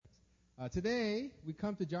Today, we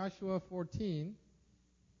come to Joshua 14,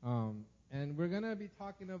 and we're going to be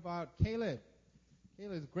talking about Caleb.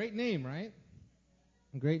 Caleb is a great name, right?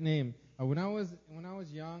 Great name. When I was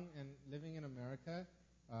young and living in America,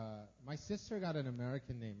 my sister got an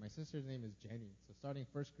American name. My sister's name is Jenny. So starting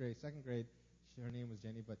first grade, second grade, her name was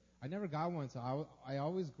Jenny. But I never got one, so I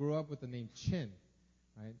always grew up with the name Chin,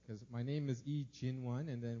 right? Because my name is Yi Jinwon,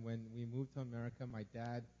 and then when we moved to America, my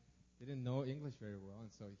dad didn't know English very well, and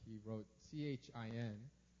so he wrote Chin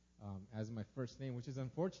as my first name, which is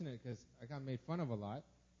unfortunate because I got made fun of a lot,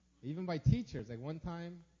 even by teachers. Like one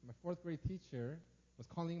time, my fourth grade teacher was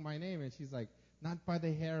calling my name, and she's like, "Not by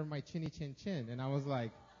the hair of my chinny chin chin," and I was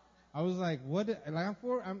like, "What?" Like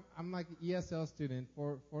I'm like an ESL student,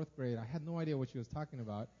 fourth grade. I had no idea what she was talking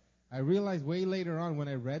about. I realized way later on when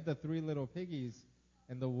I read the Three Little Piggies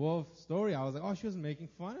and the wolf story, I was like, "Oh, she was making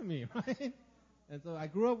fun of me," right? And so I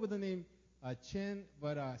grew up with the name Chin,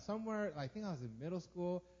 but somewhere, I think I was in middle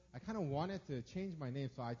school, I kind of wanted to change my name.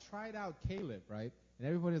 So I tried out Caleb, right? And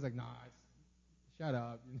everybody was like, "Nah, shut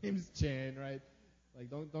up. Your name's Chin," right? Like,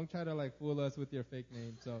 don't try to, like, fool us with your fake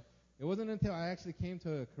name. So it wasn't until I actually came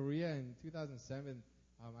to Korea in 2007,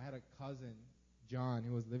 I had a cousin, John,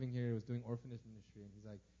 who was living here. He was doing orphanage ministry. And he's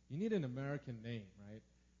like, "You need an American name, right?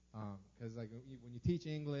 Because like when you teach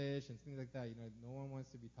English and things like that, no one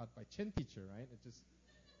wants to be taught by Chin teacher, right?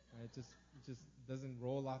 It just doesn't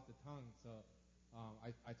roll off the tongue." So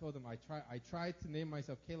I told him I tried to name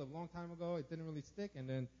myself Caleb a long time ago. It didn't really stick, and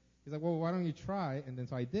then he's like, "Well, why don't you try?" And then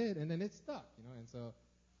so I did, and then it stuck, And so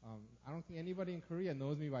I don't think anybody in Korea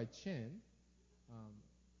knows me by Chin.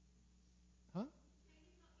 Huh?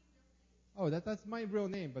 Oh, that's my real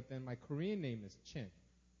name, but then my Korean name is Chin.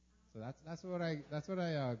 So that's what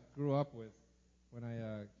I grew up with when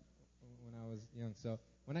I was young. So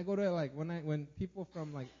when I go to when people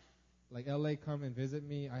from like LA come and visit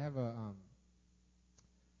me, I had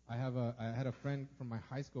a friend from my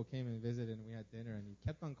high school came and visited, and we had dinner, and he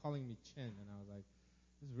kept on calling me Chin, and I was like,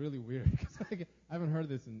 this is really weird because I haven't heard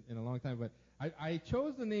this in a long time. But I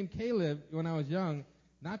chose the name Caleb when I was young,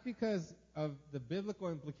 not because of the biblical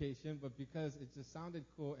implication, but because it just sounded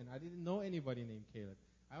cool, and I didn't know anybody named Caleb.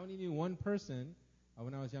 I only knew one person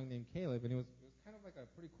when I was young named Caleb, and it was kind of like a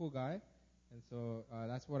pretty cool guy, and so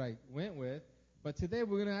that's what I went with. But today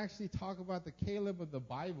we're going to actually talk about the Caleb of the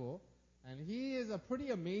Bible, and he is a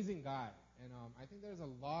pretty amazing guy, and I think there's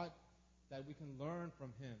a lot that we can learn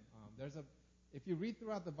from him. If you read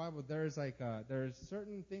throughout the Bible, there's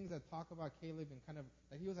certain things that talk about Caleb and kind of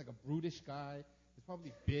like he was like a brutish guy. He was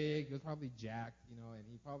probably big, he was probably jacked, and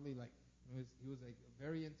he probably he was like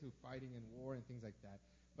very into fighting and war and things like that.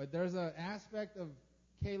 But there's an aspect of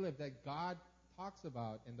Caleb that God talks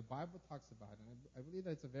about and the Bible talks about, and I believe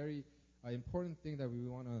that's a very important thing that we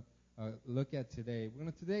want to look at today. We're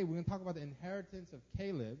going to talk about the inheritance of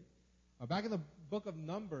Caleb. Back in the book of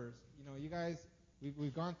Numbers, you guys,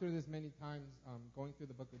 we've gone through this many times, going through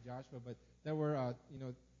the book of Joshua, but there were,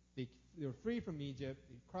 they were free from Egypt,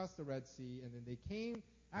 they crossed the Red Sea, and then they came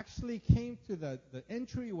to the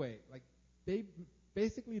entryway, like they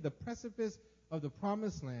basically the precipice of the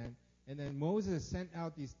promised land, and then Moses sent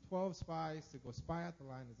out these 12 spies to go spy out the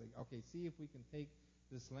land. It's like, okay, see if we can take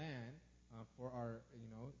this land for our,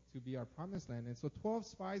 to be our promised land. And so 12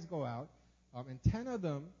 spies go out, and 10 of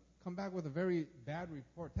them come back with a very bad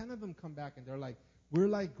report. 10 of them come back and they're like, we're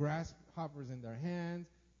like grasshoppers in their hands.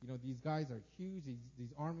 These guys are huge.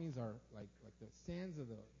 These armies are like the sands of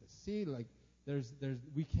the sea. Like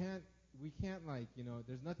we can't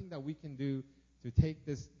there's nothing that we can do to take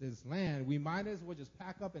this land. We might as well just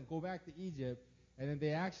pack up and go back to Egypt. And then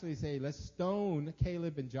they actually say, let's stone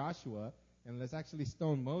Caleb and Joshua, and let's actually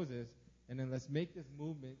stone Moses, and then let's make this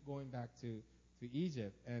movement going back to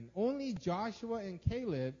Egypt. And only Joshua and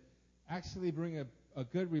Caleb actually bring a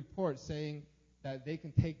good report saying that they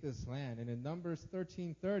can take this land. And in Numbers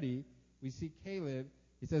 13:30, we see Caleb.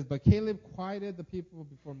 He says, but Caleb quieted the people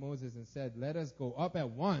before Moses and said, let us go up at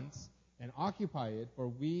once and occupy it, for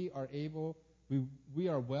we are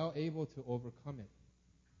well able to overcome it.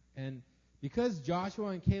 And because Joshua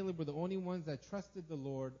and Caleb were the only ones that trusted the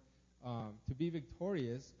Lord to be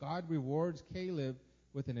victorious, God rewards Caleb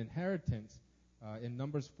with an inheritance. In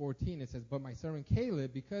Numbers 14, it says, but my servant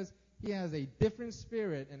Caleb, because he has a different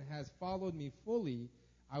spirit and has followed me fully,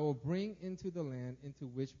 I will bring into the land into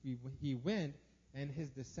which he went, and his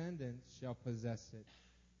descendants shall possess it.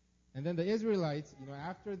 And then the Israelites,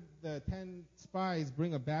 after the 10 spies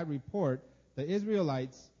bring a bad report, the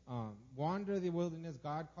Israelites wander the wilderness.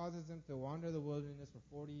 God causes them to wander the wilderness for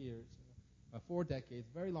 40 years, 4 decades,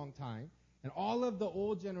 very long time. And all of the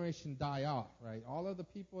old generation die off, right? All of the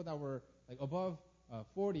people that were like above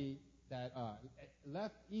 40 that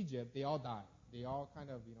left Egypt, they all died. They all kind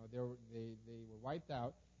of, they were wiped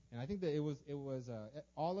out. And I think that it was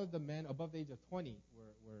all of the men above the age of 20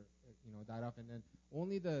 were died off, and then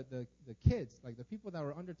only the kids, like the people that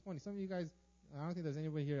were under 20. Some of you guys, I don't think there's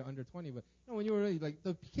anybody here under 20, but when you were really, like,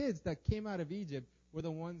 the kids that came out of Egypt were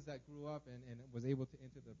the ones that grew up and was able to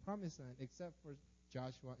enter the promised land, except for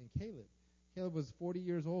Joshua and Caleb. Caleb was 40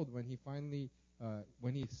 years old when he finally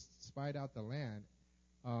when he spied out the land.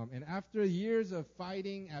 And after years of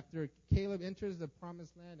fighting, after Caleb enters the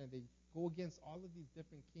promised land and they go against all of these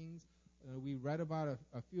different kings, we read about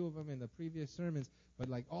a few of them in the previous sermons, but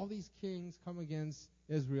like all these kings come against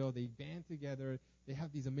Israel, they band together, they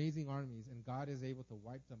have these amazing armies, and God is able to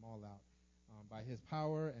wipe them all out by his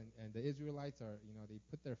power, and the Israelites are, they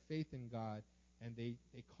put their faith in God, and they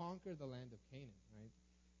conquer the land of Canaan, right?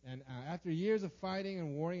 And after years of fighting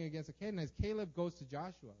and warring against the Canaanites, Caleb goes to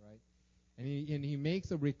Joshua, right? And he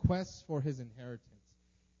makes a request for his inheritance.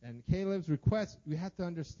 And Caleb's request, we have to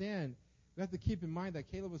understand, we have to keep in mind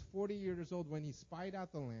that Caleb was 40 years old when he spied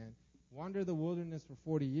out the land, wandered the wilderness for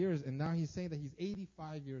 40 years, and now he's saying that he's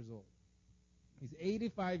 85 years old. He's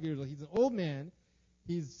 85 years old. He's an old man.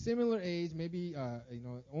 He's similar age, maybe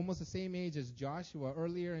almost the same age as Joshua.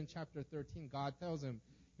 Earlier in chapter 13, God tells him,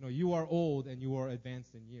 you are old and you are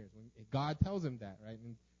advanced in years. God tells him that, right?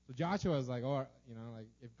 And so Joshua is like,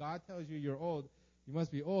 if God tells you you're old, you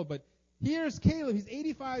must be old. But here's Caleb. He's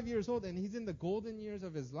 85 years old, and he's in the golden years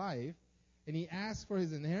of his life, and he asks for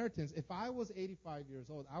his inheritance. If I was 85 years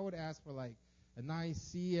old, I would ask for like a nice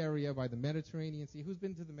sea area by the Mediterranean Sea. Who's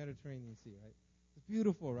been to the Mediterranean Sea, right? It's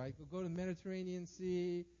beautiful, right? We'll go to the Mediterranean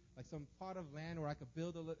Sea, like some plot of land where I could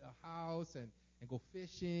build a house and go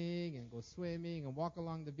fishing and go swimming and walk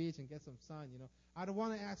along the beach and get some sun, I'd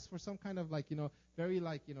want to ask for some kind of very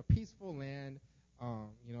peaceful land,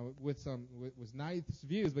 with nice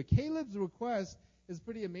views. But Caleb's request is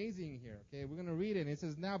pretty amazing here, okay? We're going to read it. It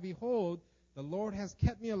says, "Now behold, the Lord has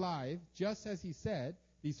kept me alive, just as he said,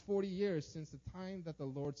 these 40 years since the time that the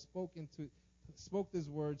Lord spoke these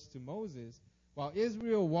words to Moses, while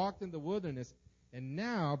Israel walked in the wilderness. And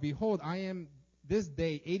now, behold, I am this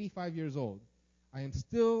day 85 years old. I am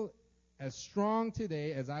still as strong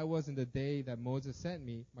today as I was in the day that Moses sent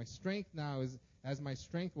me. My strength now is as my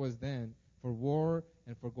strength was then, for war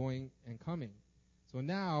and for going and coming. So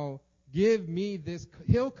now give me this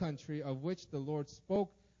hill country of which the Lord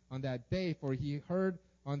spoke on that day, for he heard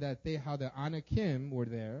on that day how the Anakim were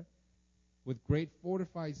there with great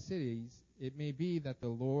fortified cities. It may be that the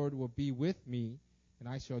Lord will be with me, and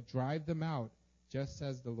I shall drive them out, just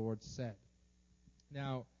as the Lord said."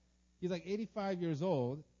 Now, he's like 85 years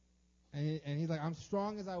old, and he's like, I'm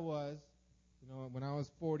strong as I was, when I was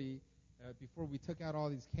 40, before we took out all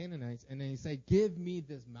these Canaanites. And then he said, give me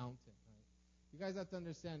this mountain. Right? You guys have to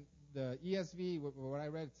understand, the ESV, what I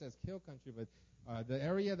read, it says hill country, but the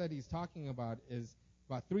area that he's talking about is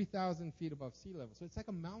about 3,000 feet above sea level. So it's like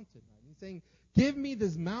a mountain. Right? He's saying, give me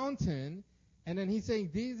this mountain. And then he's saying,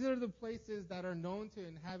 these are the places that are known to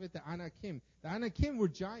inhabit the Anakim. The Anakim were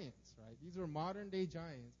giants, right? These were modern-day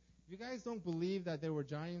giants. If you guys don't believe that there were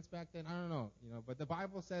giants back then, I don't know, but the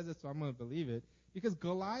Bible says it, so I'm going to believe it. Because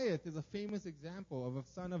Goliath is a famous example of a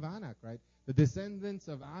son of Anak, right? The descendants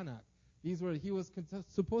of Anak. He was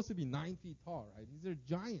supposed to be 9 feet tall, right? These are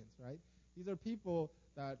giants, right? These are people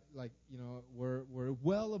that, were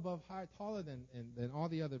well above taller than all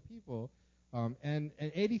the other people. And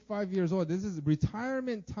at 85 years old, this is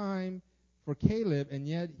retirement time for Caleb, and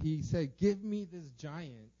yet he said, give me this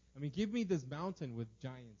give me this mountain with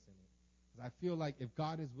giants in it. Because I feel like if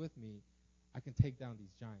God is with me, I can take down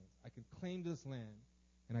these giants. I can claim this land,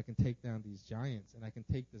 and I can take down these giants, and I can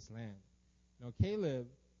take this land. Caleb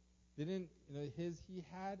didn't,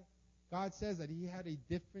 God says that he had a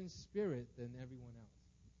different spirit than everyone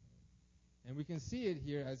else. And we can see it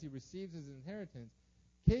here as he receives his inheritance.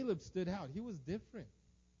 Caleb stood out. He was different.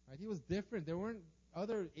 Right? He was different. There weren't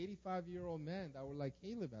other 85-year-old men that were like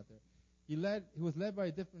Caleb out there. He was led by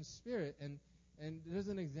a different spirit. And there's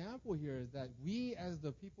an example here is that we as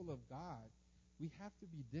the people of God, we have to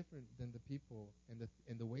be different than the people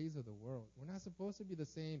and the ways of the world. We're not supposed to be the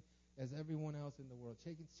same as everyone else in the world,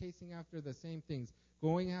 chasing after the same things,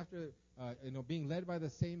 going after, being led by the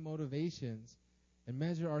same motivations, and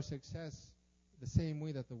measure our success the same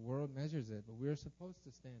way that the world measures it. But we're supposed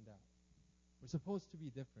to stand out. We're supposed to be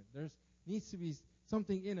different. There needs to be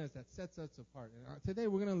something in us that sets us apart. And today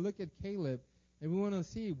we're going to look at Caleb, and we want to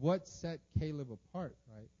see what set Caleb apart,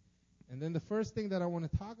 right? And then the first thing that I want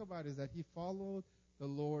to talk about is that he followed the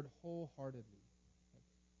Lord wholeheartedly.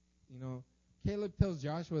 Caleb tells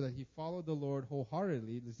Joshua that he followed the Lord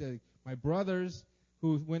wholeheartedly. He said, my brothers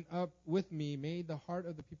who went up with me made the heart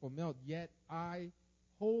of the people melt, yet I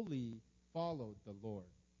wholly followed the Lord,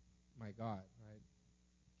 my God. Right?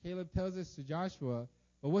 Caleb tells this to Joshua,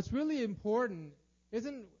 but what's really important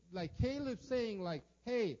isn't like Caleb saying like,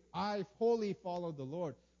 hey, I wholly followed the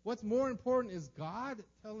Lord. What's more important is God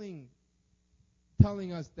telling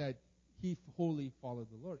us that he wholly followed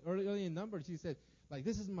the Lord. Early in Numbers, he said, like,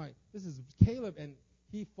 this is Caleb, and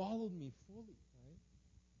he followed me fully. Right?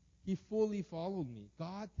 He fully followed me.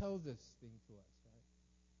 God tells this thing to us. Right?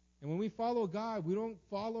 And when we follow God, we don't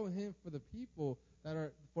follow him for the people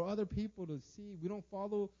for other people to see. We don't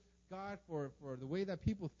follow God for the way that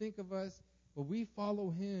people think of us, but we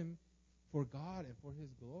follow him for God and for his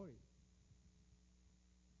glory.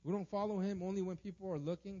 We don't follow him only when people are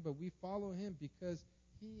looking, but we follow him because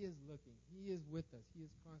he is looking. He is with us. He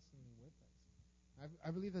is constantly with us.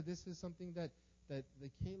 I believe that this is something that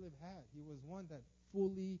Caleb had. He was one that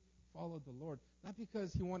fully followed the Lord. Not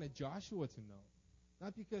because he wanted Joshua to know.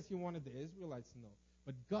 Not because he wanted the Israelites to know.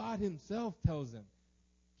 But God himself tells them,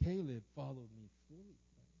 Caleb followed me fully.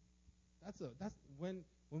 That's when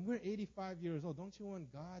we're 85 years old, don't you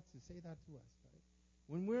want God to say that to us? Right?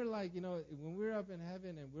 When we're like, when we're up in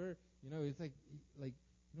heaven and we're, it's like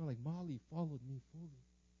Molly followed me fully.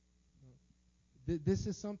 This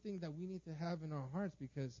is something that we need to have in our hearts,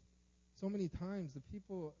 because so many times the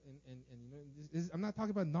people, I'm not talking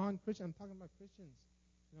about non-Christian, I'm talking about Christians.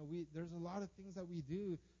 There's a lot of things that we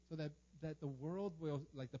do so that the world will,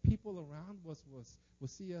 like the people around us will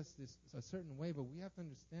see us a certain way, but we have to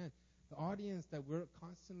understand the audience that we're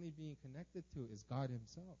constantly being connected to is God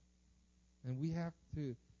himself. And we have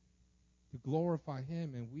to glorify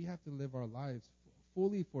him, and we have to live our lives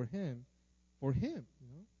fully for him.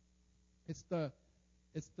 It's the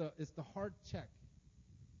heart check.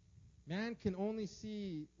 Man can only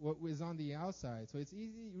see what is on the outside, so it's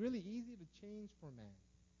really easy to change for man.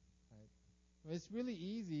 Right? It's really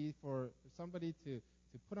easy for somebody to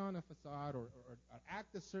put on a facade or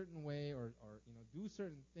act a certain way or do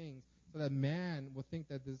certain things so that man will think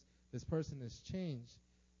that this person has changed.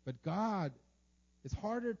 But God, it's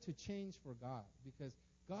harder to change for God, because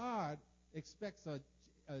God expects a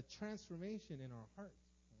transformation in our hearts.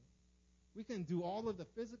 Right? We can do all of the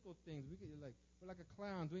physical things. We're like a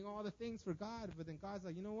clown doing all the things for God, but then God's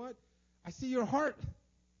like, you know what? I see your heart.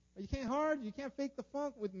 You can't fake the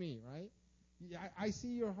funk with me, right? I see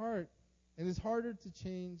your heart, and it's harder to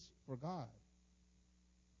change for God.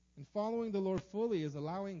 And following the Lord fully is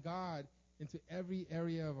allowing God into every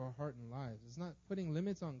area of our heart and lives. It's not putting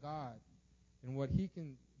limits on God and what he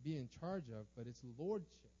can be in charge of, but it's lordship.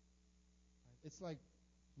 Right? It's like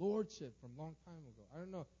lordship from a long time ago. I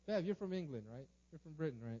don't know. Bev, you're from England, right? You're from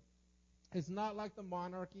Britain, right? It's not like the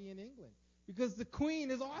monarchy in England, because the Queen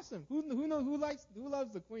is awesome. Who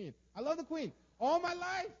loves the Queen? I love the Queen all my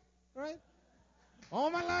life, right? All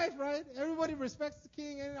my life, right? Everybody respects the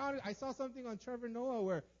king. And I saw something on Trevor Noah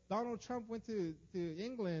where Donald Trump went to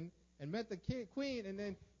England and met the queen, and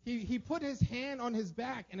then he put his hand on his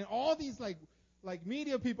back, and then all these like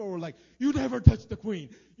media people were like, "You never touch the queen.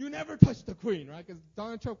 You never touch the queen," right? Because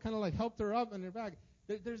Donald Trump kind of like helped her up on her back.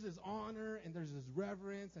 There's this honor and there's this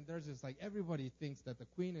reverence and there's this like everybody thinks that the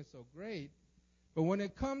queen is so great, but when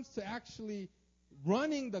it comes to actually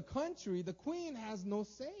running the country, the queen has no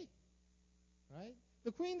say. Right?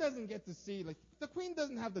 The queen doesn't get to see, the queen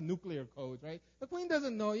doesn't have the nuclear codes, right? The queen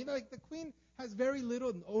doesn't know, the queen has very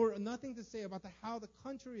little or nothing to say about how the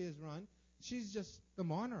country is run. She's just the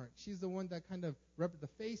monarch. She's the one that kind of the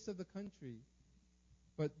face of the country.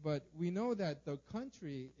 But we know that the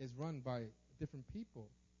country is run by different people.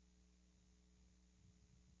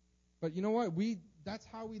 But you know what? That's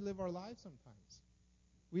how we live our lives sometimes.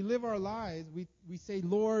 We live our lives, we say,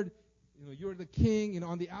 Lord, you're the king,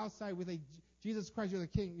 on the outside we say, Jesus Christ, you're the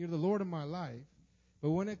king, you're the Lord of my life.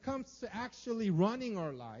 But when it comes to actually running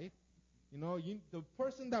our life, the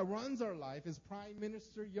person that runs our life is Prime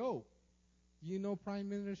Minister Yo. Do you know Prime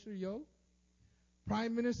Minister Yo?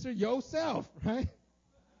 Prime Minister yourself, right?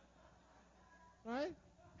 Right?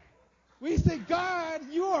 We say, God,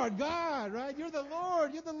 you are God, right? You're the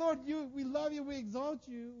Lord. You're the Lord. We love you. We exalt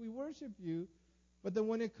you. We worship you. But then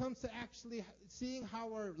when it comes to actually seeing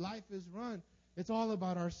how our life is run, it's all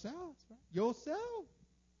about ourselves, right? Yourself.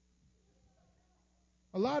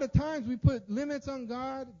 A lot of times we put limits on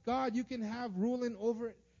God. God, you can have rule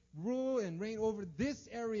and reign over this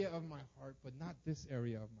area of my heart, but not this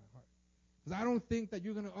area of my heart. Because I don't think that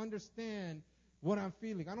you're going to understand what I'm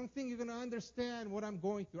feeling. I don't think you're going to understand what I'm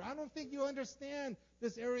going through. I don't think you understand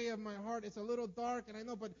this area of my heart. It's a little dark, and I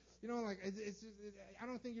know, but I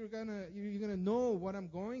don't think you're gonna know what I'm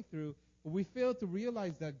going through. But we fail to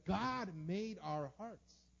realize that God made our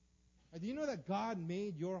hearts. Do you know that God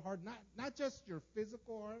made your heart? Not just your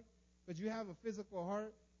physical heart, but you have a physical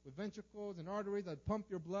heart with ventricles and arteries that pump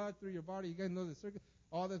your blood through your body. You guys know the circuit,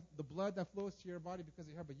 all the blood that flows to your body because of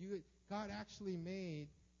your heart. But God actually made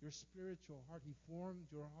your spiritual heart. He formed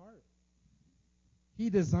your heart. He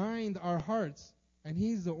designed our hearts, and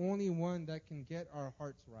He's the only one that can get our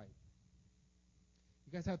hearts right.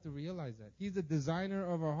 You guys have to realize that. He's the designer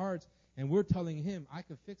of our hearts, and we're telling Him, I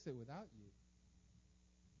could fix it without you.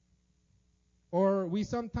 Or we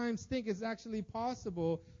sometimes think it's actually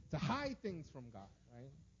possible to hide things from God, right?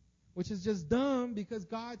 Which is just dumb because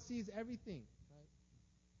God sees everything, right?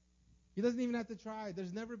 He doesn't even have to try.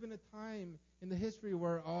 There's never been a time in the history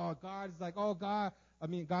where, God's like,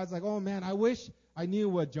 God's like, oh man, I wish I knew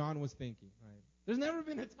what John was thinking, right? There's never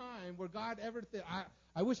been a time where God ever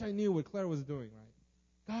I wish I knew what Claire was doing, right?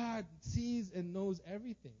 God sees and knows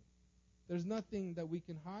everything. There's nothing that we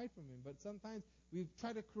can hide from Him. But sometimes we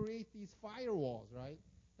try to create these firewalls, right?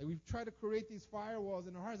 Like we've tried to create these firewalls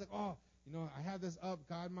in our hearts, like, I have this up.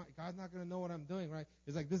 God's not going to know what I'm doing, right?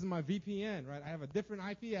 It's like, this is my VPN, right? I have a different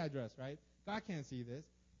IP address, right? God can't see this.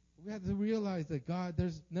 We have to realize that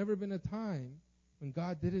there's never been a time when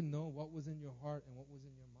God didn't know what was in your heart and what was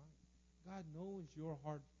in your mind. God knows your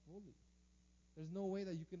heart fully. There's no way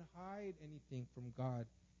that you can hide anything from God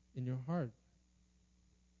in your heart.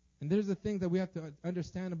 And there's the thing that we have to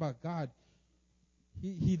understand about God.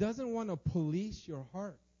 He doesn't want to police your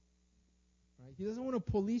heart. Right? He doesn't want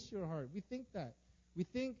to police your heart. We think that. We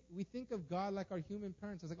think of God like our human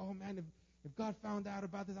parents. It's like, oh man, if God found out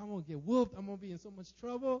about this, I'm going to get whooped. I'm going to be in so much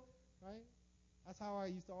trouble. Right? That's how I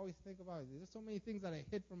used to always think about it. There's so many things that I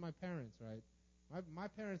hid from my parents, right? My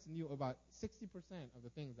parents knew about 60% of the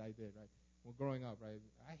things I did, right? Well, growing up, right?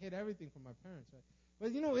 I hid everything from my parents, right?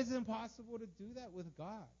 But it's impossible to do that with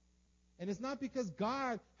God. And it's not because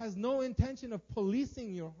God has no intention of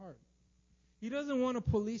policing your heart. He doesn't want to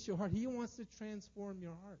police your heart. He wants to transform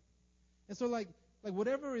your heart. And so like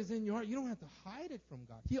whatever is in your heart, you don't have to hide it from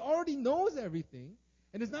God. He already knows everything.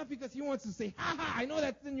 And it's not because He wants to say, I know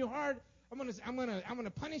that's in your heart. I'm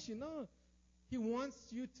gonna punish you. No. He wants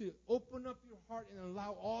you to open up your heart and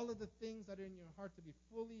allow all of the things that are in your heart to be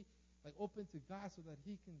fully open to God so that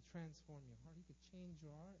He can transform your heart. He can change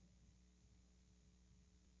your heart.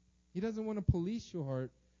 He doesn't want to police your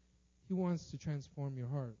heart. He wants to transform your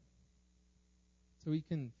heart so He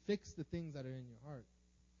can fix the things that are in your heart.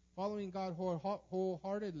 Following God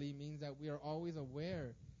wholeheartedly means that we are always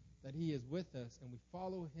aware that He is with us, and we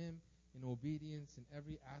follow Him in obedience in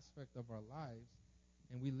every aspect of our lives,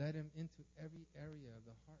 and we let Him into every area of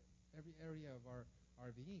the heart, every area of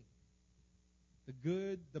our being. The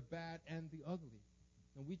good, the bad, and the ugly.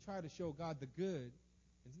 And we try to show God the good,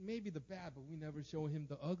 and maybe the bad, but we never show Him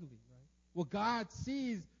the ugly, right? Well, God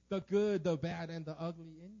sees the good, the bad, and the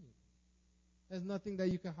ugly in you. There's nothing that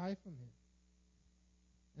you can hide from Him.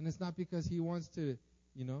 And it's not because He wants to,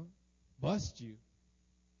 bust you.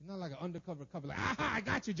 He's not like an undercover cop, like, I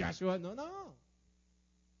got you, Joshua. No.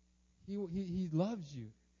 He loves you,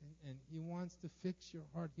 and He wants to fix your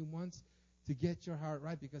heart. He wants to get your heart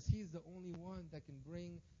right because He's the only one that can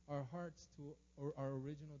bring our hearts to our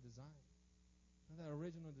original design. And that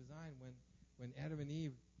original design when Adam and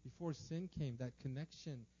Eve, before sin came, that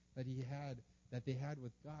connection that they had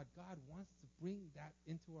with God, God wants to bring that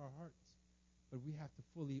into our hearts. But we have to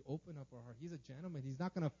fully open up our heart. He's a gentleman. He's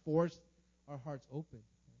not going to force our hearts open.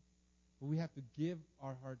 Right? But we have to give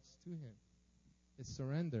our hearts to Him. It's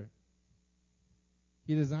surrender.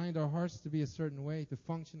 He designed our hearts to be a certain way, to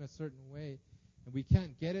function a certain way, and we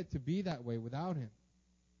can't get it to be that way without Him.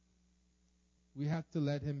 We have to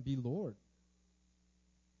let Him be Lord.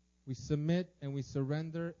 We submit and we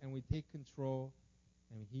surrender and we take control,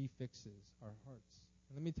 and He fixes our hearts.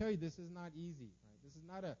 And let me tell you, this is not easy. Right? This is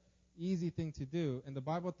not an easy thing to do. And the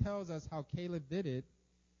Bible tells us how Caleb did it.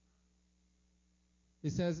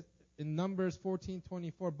 It says in Numbers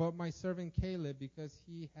 14:24, but my servant Caleb, because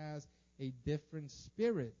he has a different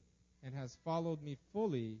spirit and has followed me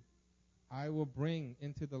fully, I will bring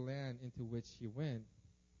into the land into which he went,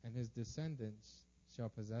 and his descendants shall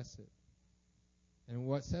possess it. And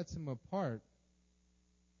what sets him apart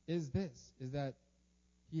is that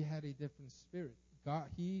he had a different spirit.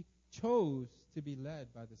 He chose to be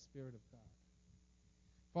led by the Spirit of God.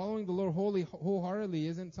 Following the Lord wholeheartedly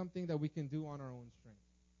isn't something that we can do on our own strength.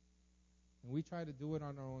 And we try to do it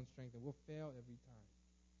on our own strength, and we'll fail every time.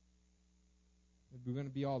 We're going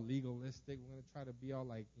to be all legalistic. We're going to try to be all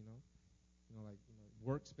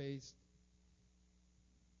works-based.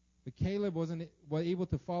 But Caleb was able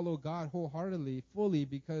to follow God wholeheartedly, fully,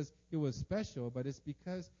 because he was special, but it's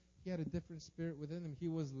because He had a different spirit within him. He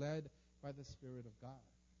was led by the Spirit of God.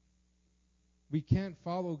 We can't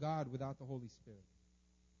follow God without the Holy Spirit.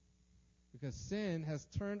 Because sin has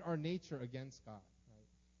turned our nature against God.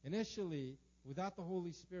 Right? Initially, without the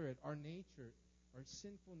Holy Spirit, our nature, our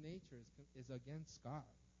sinful nature is against God.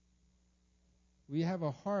 We have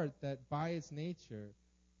a heart that by its nature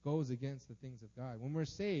goes against the things of God. When we're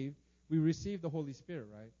saved, we receive the Holy Spirit,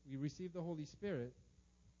 right? We receive the Holy Spirit,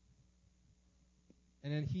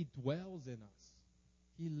 and then He dwells in us.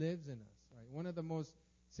 He lives in us, right? One of the most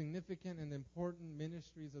significant and important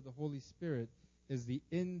ministries of the Holy Spirit is the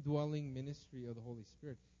indwelling ministry of the Holy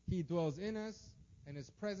Spirit. He dwells in us, and His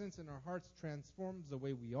presence in our hearts transforms the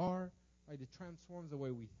way we are, right? It transforms the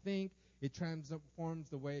way we think. It transforms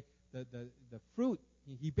the way the fruit.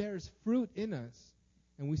 He bears fruit in us,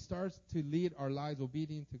 and we start to lead our lives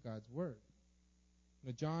obedient to God's word.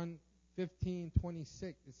 John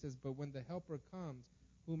 15:26, it says, "But when the Helper comes,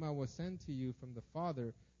 whom I will send to you from the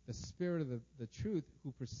Father, the Spirit of the truth,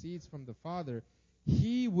 who proceeds from the Father,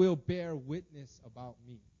 He will bear witness about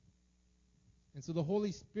me." And so the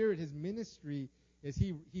Holy Spirit, His ministry is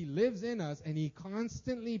He lives in us, and He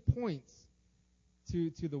constantly points to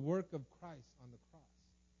the work of Christ on the cross.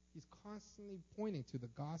 He's constantly pointing to the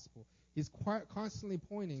gospel. He's constantly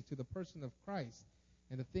pointing to the person of Christ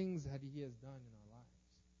and the things that He has done in our lives.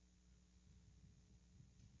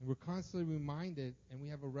 And we're constantly reminded, and we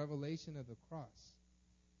have a revelation of the cross.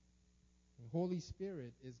 The Holy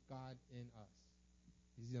Spirit is God in us.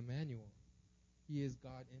 He's Emmanuel. He is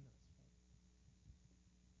God in us.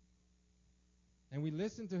 And we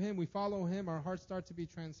listen to Him, we follow Him, our hearts start to be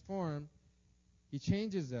transformed. He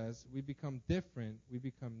changes us, we become different, we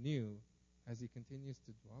become new as He continues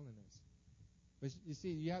to dwell in us. But you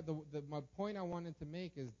see, my point I wanted to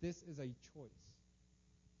make is this is a choice.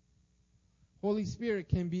 Holy Spirit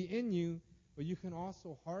can be in you, but you can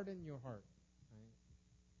also harden your heart. Right?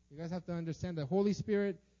 You guys have to understand that Holy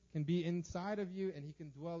Spirit can be inside of you and He can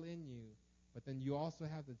dwell in you, but then you also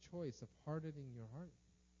have the choice of hardening your heart.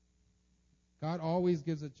 God always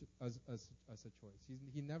gives us a choice.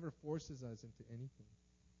 He never forces us into anything.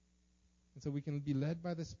 And so we can be led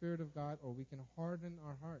by the Spirit of God, or we can harden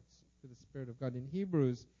our hearts to the Spirit of God. In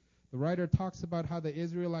Hebrews, the writer talks about how the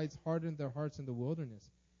Israelites hardened their hearts in the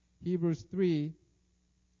wilderness. Hebrews 3,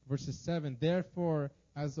 verses 7, "Therefore,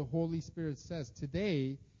 as the Holy Spirit says,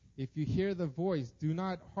 today, if you hear the voice, do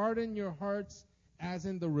not harden your hearts as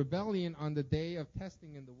in the rebellion on the day of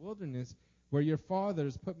testing in the wilderness, where your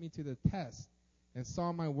fathers put me to the test and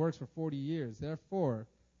saw my works for 40 years. Therefore,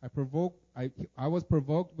 I was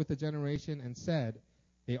provoked with the generation and said,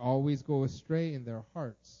 they always go astray in their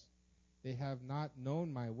hearts. They have not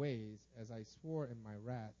known my ways, as I swore in my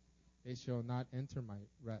wrath. They shall not enter my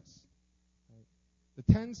rest." Right?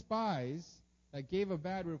 The 10 spies that gave a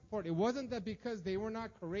bad report, it wasn't that because they were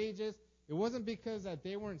not courageous, it wasn't because that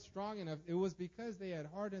they weren't strong enough, it was because they had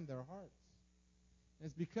hardened their hearts.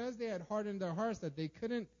 It's because they had hardened their hearts that they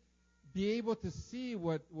couldn't be able to see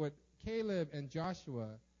what Caleb and Joshua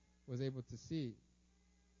was able to see.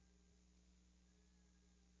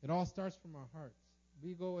 It all starts from our hearts.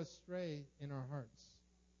 We go astray in our hearts.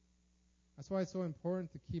 That's why it's so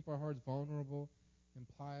important to keep our hearts vulnerable and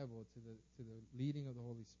pliable to the leading of the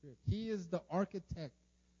Holy Spirit. He is the architect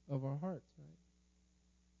of our hearts, right?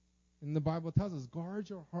 And the Bible tells us, guard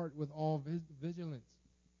your heart with all vigilance,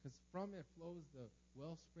 because from it flows the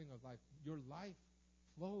wellspring of life. Your life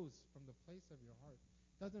flows from the place of your heart.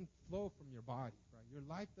 It doesn't flow from your body, right? Your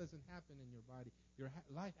life doesn't happen in your body. Your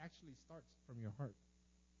life actually starts from your heart.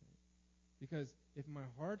 Right? Because if my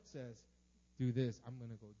heart says, do this, I'm going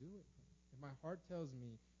to go do it. If my heart tells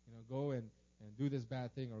me, go and do this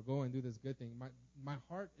bad thing or go and do this good thing, my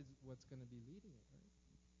heart is what's going to be leading it. Right?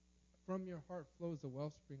 From your heart flows the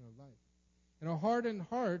wellspring of life. And a hardened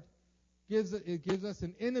heart gives us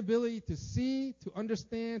an inability to see, to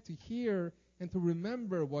understand, to hear, and to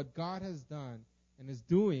remember what God has done and is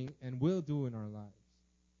doing and will do in our lives.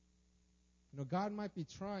 God might be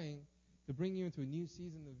trying to bring you into a new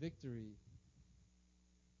season of victory,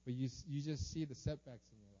 but you just see the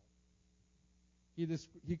setbacks in your life.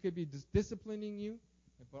 He could be disciplining you,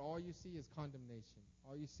 but all you see is condemnation.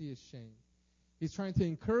 All you see is shame. He's trying to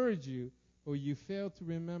encourage you, but you fail to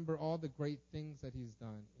remember all the great things that He's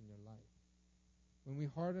done in your life. When we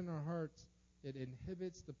harden our hearts, it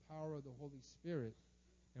inhibits the power of the Holy Spirit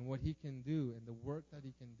and what He can do and the work that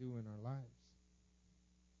He can do in our lives.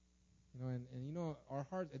 Our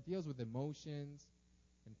heart, it deals with emotions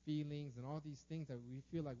and feelings and all these things that we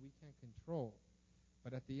feel like we can't control.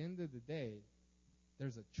 But at the end of the day,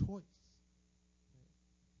 there's a choice.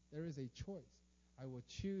 There is a choice. I will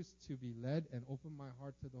choose to be led and open my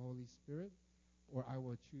heart to the Holy Spirit, or I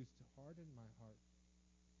will choose to harden my heart.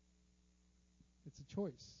 It's a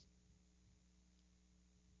choice.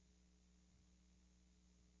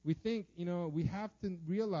 We think, we have to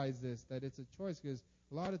realize this, that it's a choice, because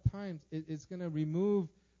a lot of times it's going to remove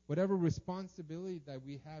whatever responsibility that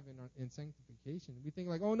we have in sanctification. We think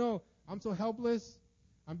like, oh no, I'm so helpless.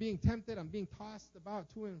 I'm being tempted. I'm being tossed about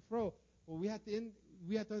to and fro. Well, we have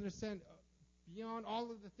to understand beyond all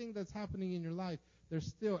of the things that's happening in your life, there's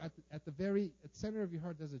still at the very center of your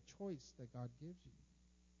heart, there's a choice that God gives you.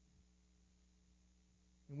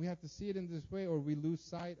 And we have to see it in this way, or we lose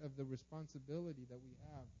sight of the responsibility that we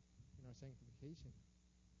have in our sanctification.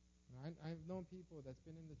 I've known people that's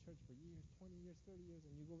been in the church for years, 20 years, 30 years,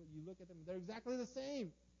 and you look at them, they're exactly the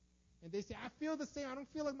same. And they say, I feel the same. I don't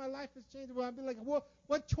feel like my life has changed. Well, I'd be like, well,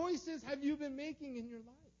 what choices have you been making in your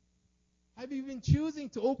life? Have you been choosing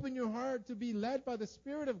to open your heart to be led by the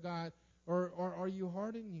Spirit of God, or are you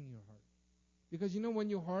hardening your heart? Because when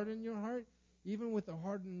you harden your heart, even with a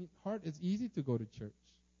hardened heart, it's easy to go to church.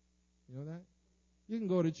 You know that? You can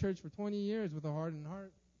go to church for 20 years with a hardened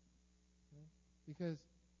heart. Because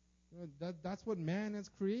that's what man has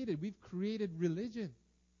created. We've created religion.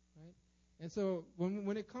 Right? And so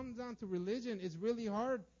when it comes down to religion, it's really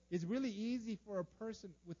hard. It's really easy for a person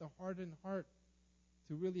with a hardened heart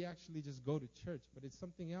to really actually just go to church. But it's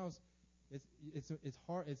something else. It's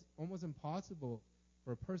hard. It's almost impossible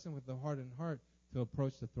for a person with a hardened heart to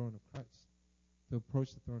approach the throne of Christ, to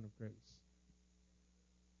approach the throne of grace.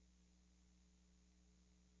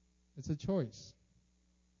 It's a choice.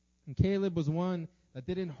 And Caleb was one that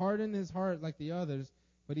didn't harden his heart like the others,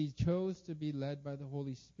 but he chose to be led by the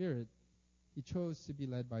Holy Spirit. He chose to be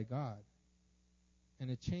led by God. And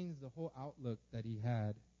it changed the whole outlook that he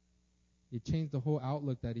had. It changed the whole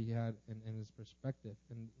outlook that he had in his perspective.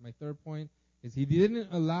 And my third point is he didn't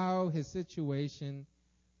allow his situation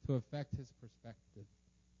to affect his perspective.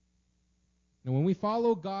 Now, when we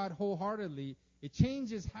follow God wholeheartedly, it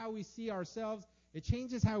changes how we see ourselves. It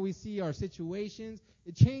changes how we see our situations.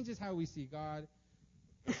 It changes how we see God.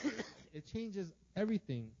 It changes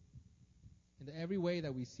everything in every way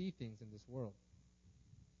that we see things in this world.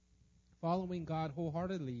 Following God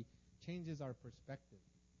wholeheartedly changes our perspective.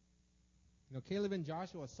 Caleb and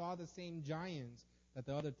Joshua saw the same giants that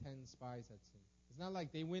the other 10 spies had seen. It's not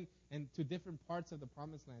like they went to different parts of the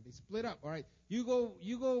promised land. They split up. All right, you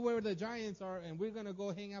go where the giants are, and we're going to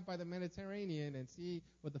go hang out by the Mediterranean and see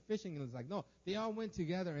what the fishing is like. No, they all went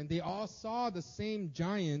together, and they all saw the same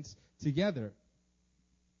giants together.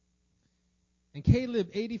 And Caleb,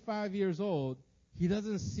 85 years old, he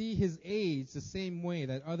doesn't see his age the same way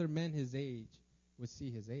that other men his age would see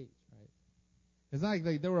his age, right? It's not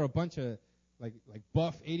like there were a bunch of like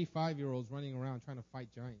buff 85-year-olds running around trying to fight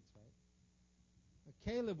giants, right?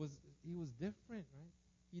 But Caleb was different, right?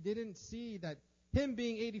 He didn't see that him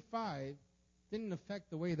being 85 didn't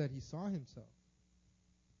affect the way that he saw himself.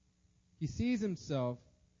 He sees himself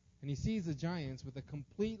and he sees the giants with a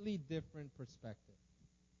completely different perspective.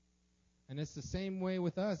 And it's the same way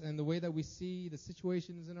with us, and the way that we see the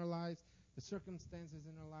situations in our lives, the circumstances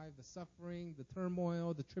in our life, the suffering, the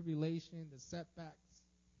turmoil, the tribulation, the setbacks.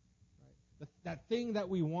 Right? That thing that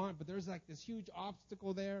we want, but there's like this huge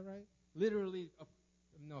obstacle there, right? Literally a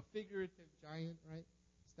figurative giant, right?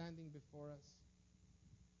 Standing before us.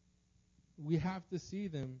 We have to see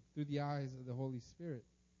them through the eyes of the Holy Spirit,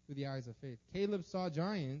 through the eyes of faith. Caleb saw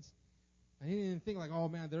giants, and he didn't think like, oh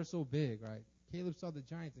man, they're so big, right? Caleb saw the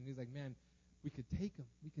giants, and he's like, man, we could take them.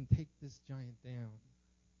 We can take this giant down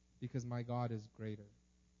because my God is greater.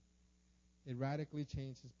 It radically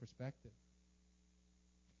changed his perspective.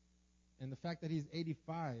 And the fact that he's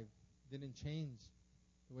 85 didn't change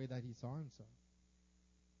the way that he saw himself.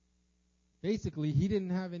 Basically, he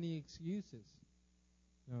didn't have any excuses.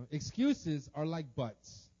 Excuses are like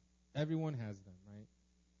buts. Everyone has them, right?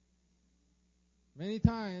 Many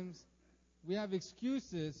times, we have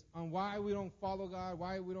excuses on why we don't follow God,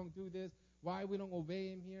 why we don't do this, why we don't obey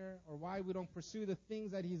Him here, or why we don't pursue the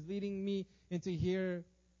things that He's leading me into here,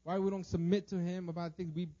 why we don't submit to Him about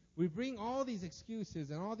things. We bring all these excuses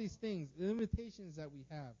and all these things, the limitations that we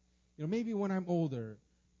have. Maybe when I'm older,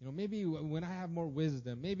 maybe when I have more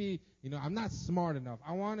wisdom, maybe, I'm not smart enough.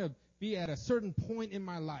 I want to be at a certain point in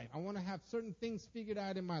my life. I want to have certain things figured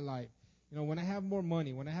out in my life. When I have more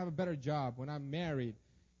money, when I have a better job, when I'm married,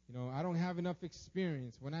 I don't have enough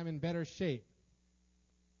experience, when I'm in better shape,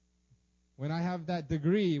 when I have that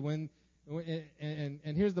degree, and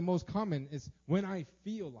here's the most common, is when I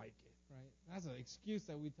feel like it, right? That's an excuse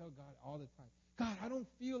that we tell God all the time. God, I don't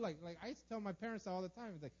feel like I used to tell my parents all the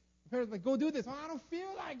time. It's like, my parents go do this. Oh, I don't feel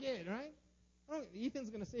like it, right? Ethan's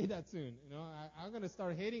going to say that soon. I'm going to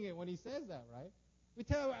start hating it when he says that, right?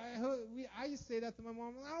 I used to say that to my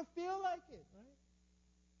mom. I don't feel like it,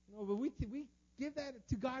 right? But we give that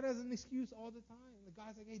to God as an excuse all the time. The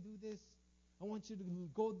God's like, hey, do this. I want you to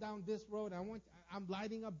go down this road. I'm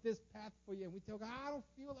lighting up this path for you. And we tell God, I don't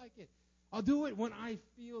feel like it. I'll do it when I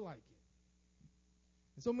feel like it.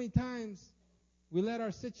 And so many times we let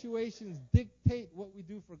our situations dictate what we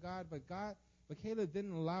do for God, but Caleb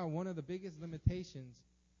didn't allow one of the biggest limitations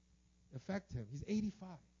affect him. He's 85.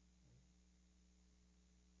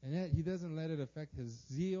 And yet he doesn't let it affect his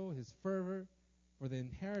zeal, his fervor for the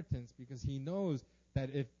inheritance, because he knows that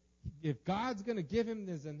if God's going to give him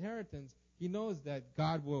this inheritance, he knows that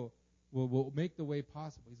God will make the way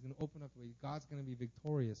possible. He's going to open up the way. God's going to be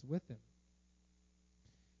victorious with him.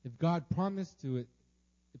 If God promised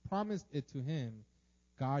it to him,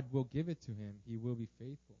 God will give it to him. He will be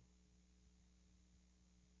faithful.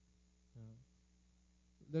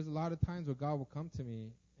 There's a lot of times where God will come to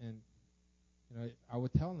me and I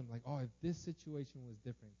would tell him, like, oh, if this situation was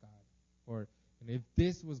different, God, and if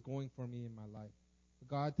this was going for me in my life. But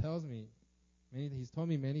God tells me, he's told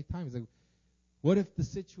me many times, like, what if the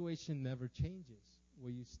situation never changes?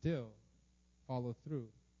 Will you still follow through?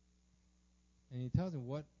 And he tells me,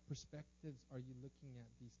 what perspectives are you looking at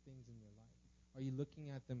these things in your life? Are you looking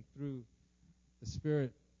at them through the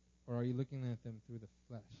Spirit, or are you looking at them through the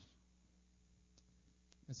flesh?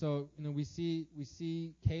 And so, we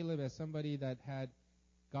see Caleb as somebody that had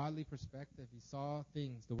godly perspective. He saw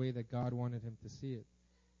things the way that God wanted him to see it.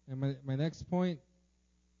 And my next point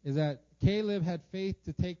is that Caleb had faith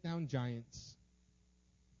to take down giants.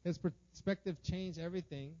 His perspective changed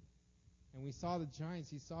everything. And we saw the giants.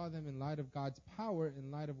 He saw them in light of God's power,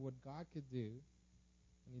 in light of what God could do.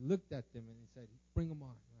 And he looked at them and he said, bring them on,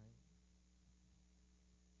 right?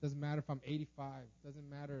 Doesn't matter if I'm 85. Doesn't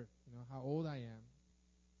matter, how old I am.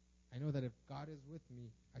 I know that if God is with me,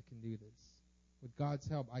 I can do this. With God's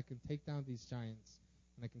help, I can take down these giants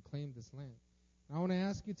and I can claim this land. And I want to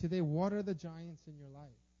ask you today, what are the giants in your life?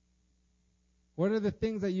 What are the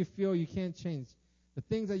things that you feel you can't change? The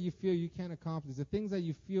things that you feel you can't accomplish? The things that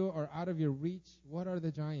you feel are out of your reach? What are the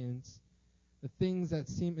giants? The things that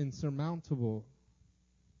seem insurmountable?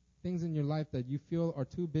 Things in your life that you feel are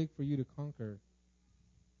too big for you to conquer?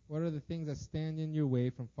 What are the things that stand in your way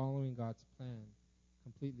from following God's plan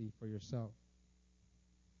completely for yourself?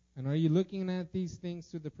 And are you looking at these things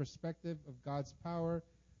through the perspective of God's power,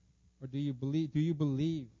 or do you believe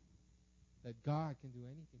that God can do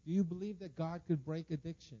anything? Do you believe that God could break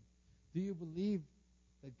addiction? Do you believe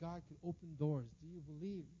that God could open doors? Do you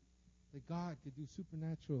believe that God could do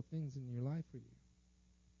supernatural things in your life for you?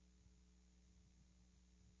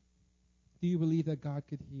 Do you believe that God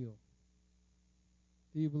could heal?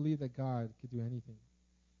 Do you believe that God could do anything?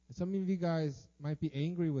 And some of you guys might be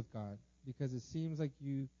angry with God because it seems like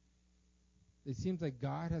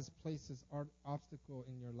God has placed this obstacle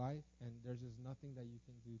in your life and there's just nothing that you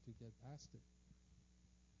can do to get past it.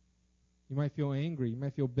 You might feel angry. You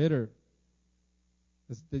might feel bitter.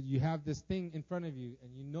 That you have this thing in front of you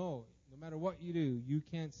and no matter what you do, you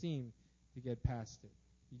can't seem to get past it.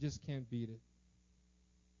 You just can't beat it.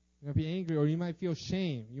 You might be angry, or you might feel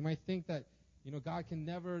shame. You might think that God can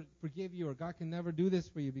never forgive you, or God can never do this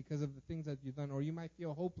for you because of the things that you've done, or you might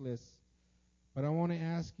feel hopeless. But I want to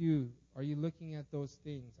ask you, are you looking at those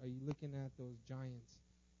things? Are you looking at those giants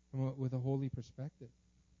with a holy perspective?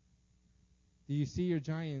 Do you see your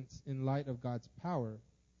giants in light of God's power?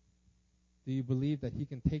 Do you believe that He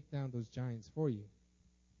can take down those giants for you?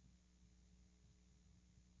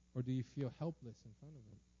 Or do you feel helpless in front of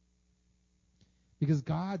Him? Because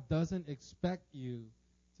God doesn't expect you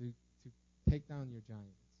to take down your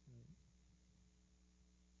giants.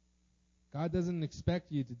 God doesn't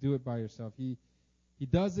expect you to do it by yourself. He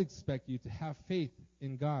does expect you to have faith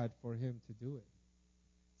in God for Him to do it.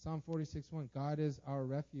 Psalm 46:1, God is our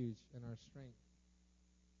refuge and our strength.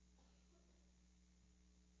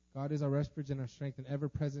 God is our refuge and our strength, an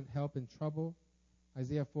ever-present help in trouble.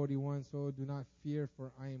 Isaiah 41, so do not fear,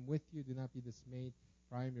 for I am with you. Do not be dismayed,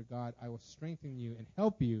 for I am your God. I will strengthen you and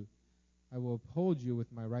help you. I will uphold you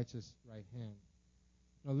with my righteous right hand.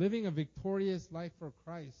 Now, living a victorious life for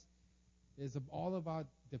Christ is all about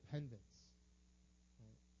dependence.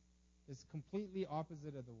 Right? It's completely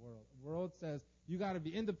opposite of the world. The world says, you got to be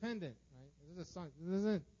independent. Right? There's a song.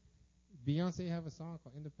 Doesn't Beyonce have a song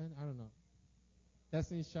called Independent? I don't know.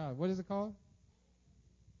 Destiny's Child. What is it called?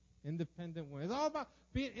 Independent Woman. It's all about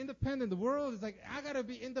being independent. The world is like, I got to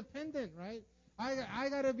be independent, right? I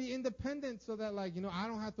got to be independent so that, I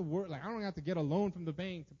don't have to work. I don't have to get a loan from the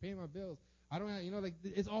bank to pay my bills. I don't have,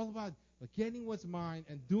 it's all about but getting what's mine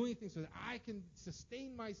and doing things so that I can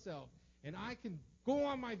sustain myself and I can go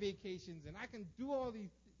on my vacations and I can do all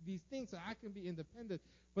these things so I can be independent.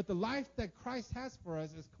 But the life that Christ has for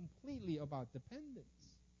us is completely about dependence.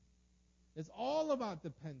 It's all about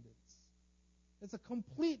dependence. It's a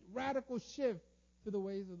complete radical shift to the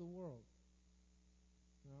ways of the world.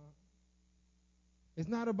 You know? It's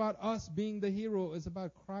not about us being the hero. It's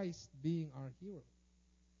about Christ being our hero.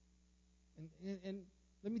 And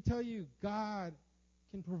let me tell you, God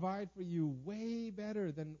can provide for you way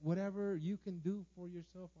better than whatever you can do for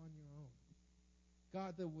yourself on your own.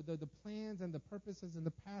 God, the plans and the purposes and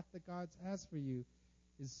the path that God has for you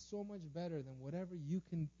is so much better than whatever you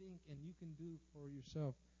can think and you can do for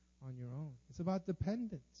yourself on your own. It's about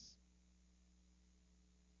dependence.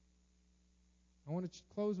 I want to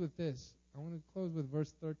close with this. I want to close with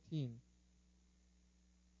verse 13.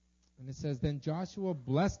 And it says, Then Joshua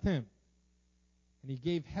blessed him, and he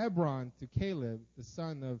gave Hebron to Caleb, the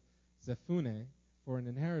son of Jephunneh, for an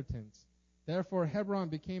inheritance. Therefore Hebron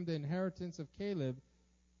became the inheritance of Caleb,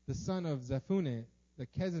 the son of Jephunneh, the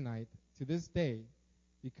Kenizzite, to this day,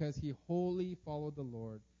 because he wholly followed the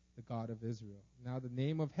Lord, the God of Israel. Now the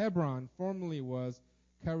name of Hebron formerly was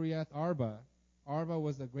Kiriath Arba. Arba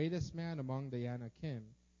was the greatest man among the Anakim,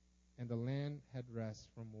 and the land had rest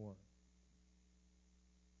from war.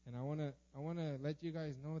 And I want to let you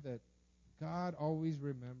guys know that God always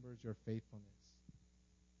remembers your faithfulness.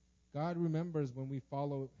 God remembers when we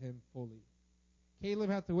follow him fully. Caleb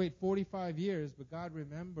had to wait 45 years, but God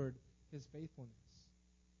remembered his faithfulness.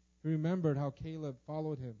 He remembered how Caleb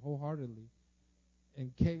followed him wholeheartedly,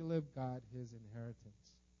 and Caleb got his inheritance.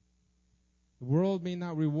 The world may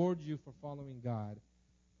not reward you for following God,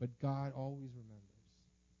 but God always remembers.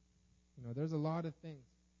 You know, there's a lot of things.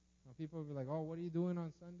 You know, people will be like, oh, what are you doing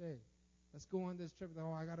on Sunday? Let's go on this trip.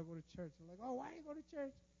 Oh, I got to go to church. I'm like, oh, why do you go to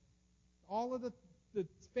church? All of the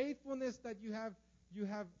faithfulness that you have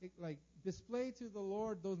like displayed to the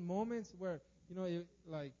Lord, those moments where,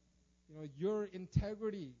 your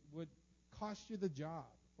integrity would cost you the job,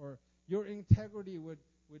 or your integrity would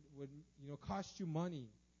cost you money.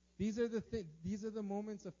 These are the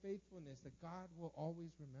moments of faithfulness that God will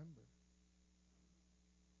always remember.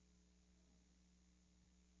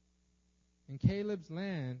 And Caleb's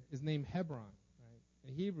land is named Hebron. Right?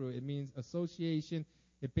 In Hebrew, it means association.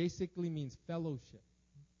 It basically means fellowship.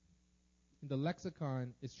 In the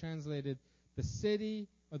lexicon, it's translated the city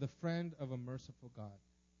or the friend of a merciful God.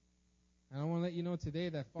 And I want to let you know today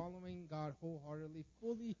that following God wholeheartedly,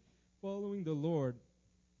 fully following the Lord,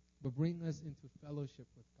 will bring us into fellowship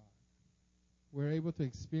with God. We're able to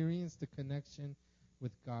experience the connection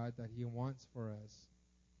with God that he wants for us.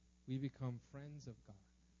 We become friends of God.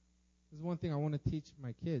 This is one thing I want to teach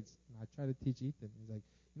my kids. And I try to teach Ethan. He's like,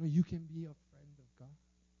 you can be a friend of God.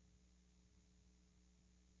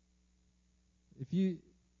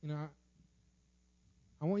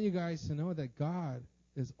 I want you guys to know that God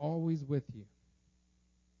is always with you.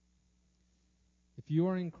 If you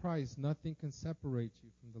are in Christ, nothing can separate you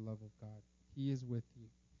from the love of God. He is with you.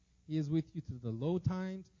 He is with you through the low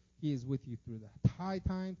times. He is with you through the high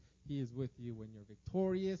times. He is with you when you're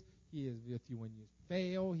victorious. He is with you when you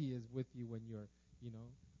fail. He is with you when you're,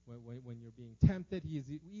 when you're being tempted. He is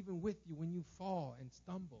even with you when you fall and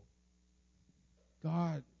stumble.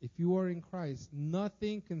 God, if you are in Christ,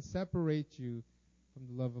 nothing can separate you from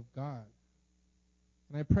the love of God.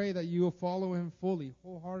 And I pray that you will follow him fully,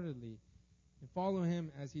 wholeheartedly, and follow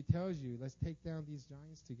him as he tells you, let's take down these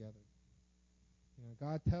giants together.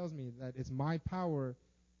 God tells me that it's my power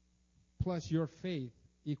plus your faith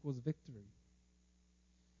equals victory.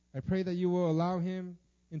 I pray that you will allow him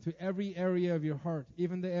into every area of your heart,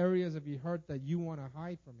 even the areas of your heart that you want to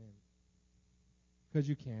hide from him, because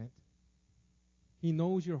you can't. He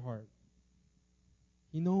knows your heart.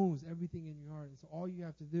 He knows everything in your heart. And so all you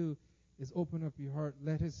have to do is open up your heart,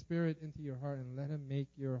 let his spirit into your heart, and let him make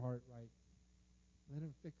your heart right. Let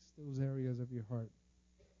him fix those areas of your heart.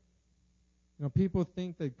 People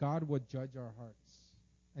think that God would judge our hearts.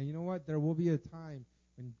 And you know what? There will be a time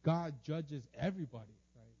when God judges everybody,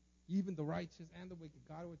 right? Even the righteous and the wicked.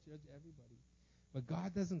 God will judge everybody. But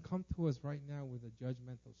God doesn't come to us right now with a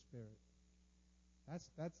judgmental spirit.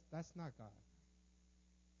 That's not God.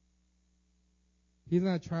 He's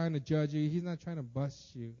not trying to judge you. He's not trying to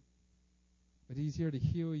bust you. But he's here to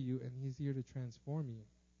heal you, and he's here to transform you.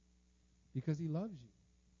 Because he loves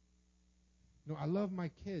you. I love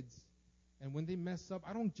my kids. And when they mess up,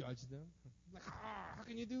 I don't judge them. I'm like, how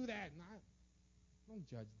can you do that? And I don't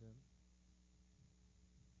judge them.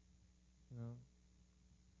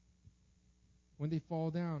 When they fall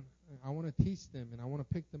down, I want to teach them and I want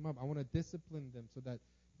to pick them up. I want to discipline them so that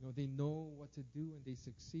They know what to do and they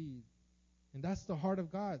succeed. And that's the heart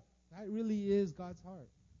of God. That really is God's heart.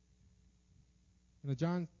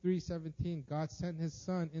 John 3:17, God sent his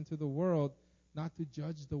Son into the world not to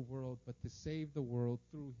judge the world, but to save the world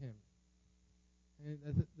through him.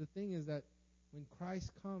 And the thing is that when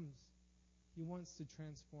Christ comes, he wants to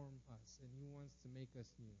transform us, and he wants to make us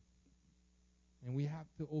new. And we have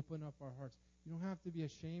to open up our hearts. You don't have to be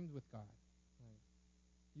ashamed with God.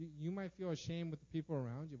 Right? You might feel ashamed with the people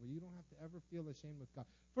around you, but you don't have to ever feel ashamed with God.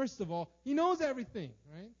 First of all, he knows everything,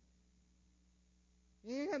 right?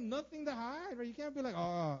 You ain't got nothing to hide, right? You can't be like,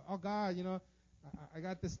 oh God, I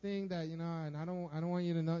got this thing that, and I don't want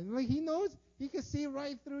you to know. Like, he knows, he can see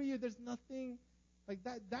right through you. There's nothing like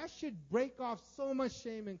that. That should break off so much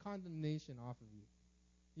shame and condemnation off of you.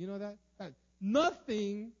 You know that?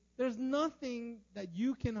 There's nothing that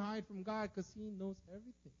you can hide from God because he knows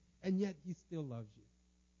everything. And yet he still loves you.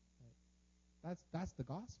 Right? That's the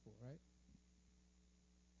gospel, right?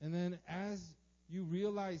 And then as you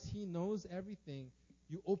realize he knows everything,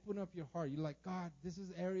 you open up your heart. You're like, God, this is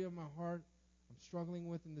the area of my heart I'm struggling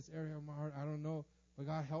with in this area of my heart. I don't know, but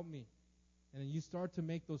God, help me. And then you start to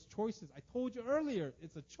make those choices. I told you earlier,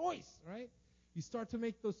 it's a choice, right? You start to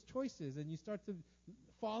make those choices, and you start to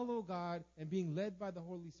follow God and being led by the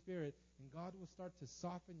Holy Spirit, and God will start to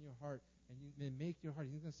soften your heart and then make your heart.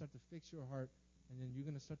 He's going to start to fix your heart, and then you're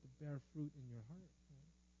going to start to bear fruit in your heart.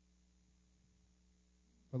 Right?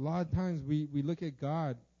 But a lot of times we look at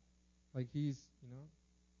God like he's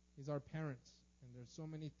our parents, and there's so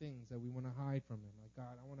many things that we want to hide from him. Like,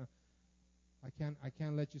 God, I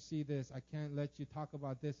can't let you see this. I can't let you talk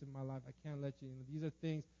about this in my life. I can't let you. These are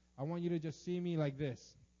things. I want you to just see me like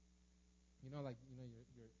this. Your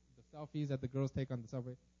the selfies that the girls take on the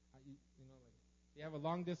subway. Like they have a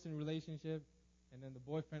long distance relationship, and then the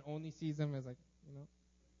boyfriend only sees them as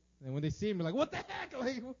and when they see him, they're like, what the heck?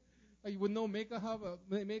 Like with no makeup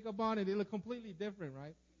on, and they look completely different,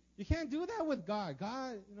 right? You can't do that with God.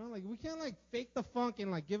 God, we can't fake the funk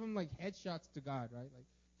and give him headshots to God, right? Like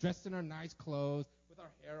dressed in our nice clothes with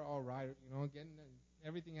our hair all right, getting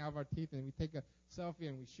everything out of our teeth, and we take a selfie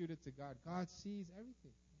and we shoot it to God. God sees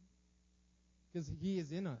everything because he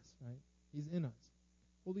is in us, right? He's in us.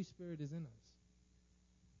 Holy Spirit is in us.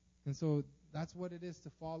 And so that's what it is to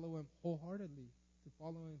follow him wholeheartedly, to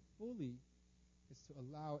follow him fully. Is to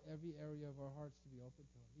allow every area of our hearts to be open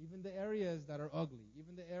to him. Even the areas that are ugly,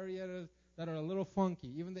 even the areas that are a little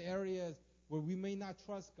funky, even the areas where we may not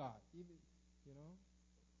trust God.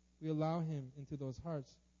 We allow him into those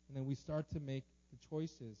hearts, and then we start to make the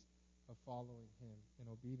choices of following him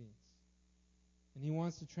in obedience. And he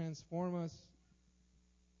wants to transform us.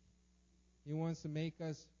 He wants to make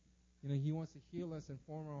us, he wants to heal us and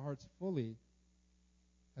form our hearts fully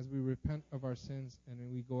as we repent of our sins and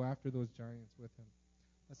we go after those giants with him.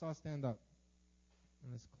 Let's all stand up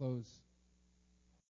and let's close.